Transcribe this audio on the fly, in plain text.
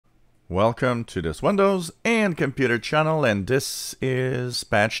Welcome to this Windows and Computer channel, and this is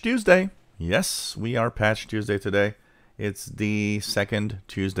Patch Tuesday. Yes, we are Patch Tuesday today. It's the second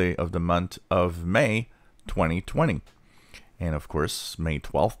Tuesday of the month of May 2020. And of course, May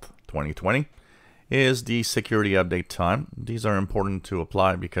 12th, 2020 is the security update time. These are important to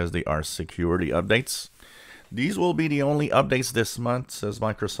apply because they are security updates. These will be the only updates this month, says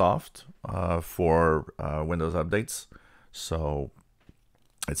Microsoft, for Windows updates. So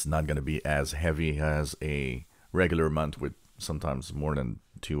it's not going to be as heavy as a regular month with sometimes more than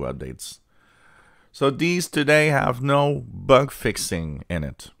 2 updates. So these today have no bug fixing in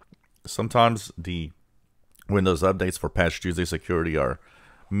it. Sometimes the Windows updates for Patch Tuesday security are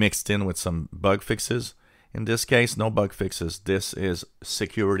mixed in with some bug fixes. In this case, no bug fixes. This is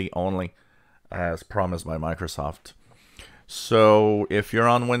security only, as promised by Microsoft. So if you're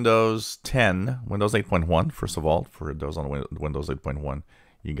on Windows 10, Windows 8.1, first of all, for those on Windows 8.1,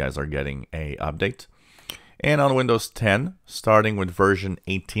 you guys are getting a update. And on Windows 10, starting with version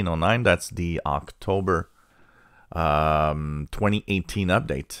 1809, that's the October 2018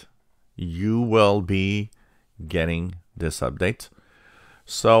 update, you will be getting this update.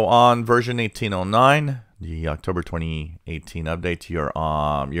 So on version 1809, the October 2018 update, you're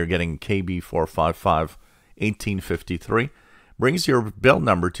getting KB455-1853, brings your build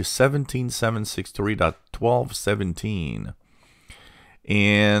number to 17763.1217.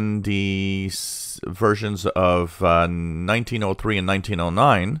 In the versions of 1903 and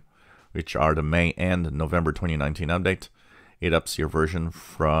 1909, which are the May and November 2019 update, it ups your version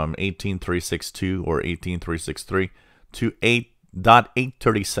from 18362 or 18363 to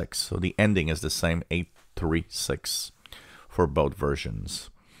 8.836. So the ending is the same, 836, for both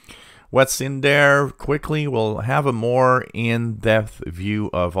versions. What's in there quickly, we'll have a more in-depth view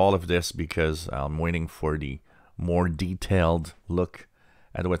of all of this because I'm waiting for the more detailed look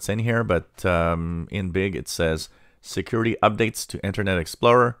at what's in here, but in big it says security updates to Internet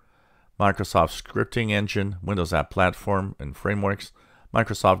Explorer, Microsoft scripting engine, Windows App Platform and frameworks,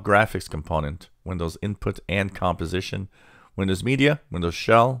 Microsoft graphics component, Windows input and composition, Windows Media, Windows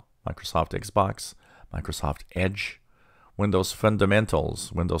Shell, Microsoft Xbox, Microsoft Edge, Windows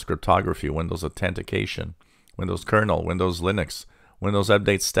fundamentals, Windows cryptography, Windows authentication, Windows kernel, Windows Linux, Windows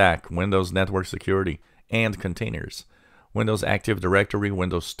Update Stack, Windows network security and containers, Windows Active Directory,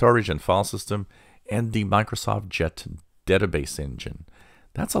 Windows Storage and File System, and the Microsoft Jet database engine.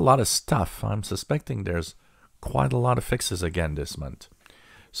 That's a lot of stuff. I'm suspecting there's quite a lot of fixes again this month.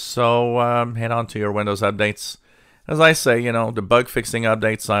 So head on to your Windows updates. As I say, the bug fixing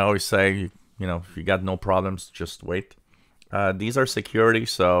updates, I always say, if you got no problems, just wait. These are security,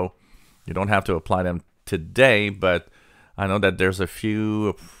 so you don't have to apply them today, but I know that there's a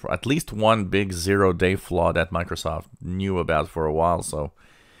few, at least one big 0-day flaw that Microsoft knew about for a while. So,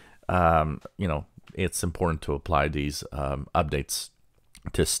 it's important to apply these updates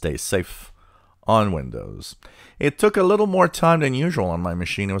to stay safe on Windows. It took a little more time than usual on my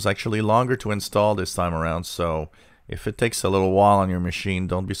machine. It was actually longer to install this time around. So if it takes a little while on your machine,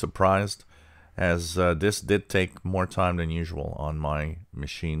 don't be surprised, as this did take more time than usual on my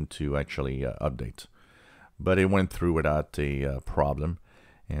machine to actually update. But it went through without a problem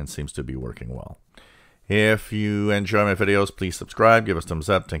and seems to be working well. If you enjoy my videos, please subscribe, give us a thumbs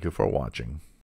up. Thank you for watching.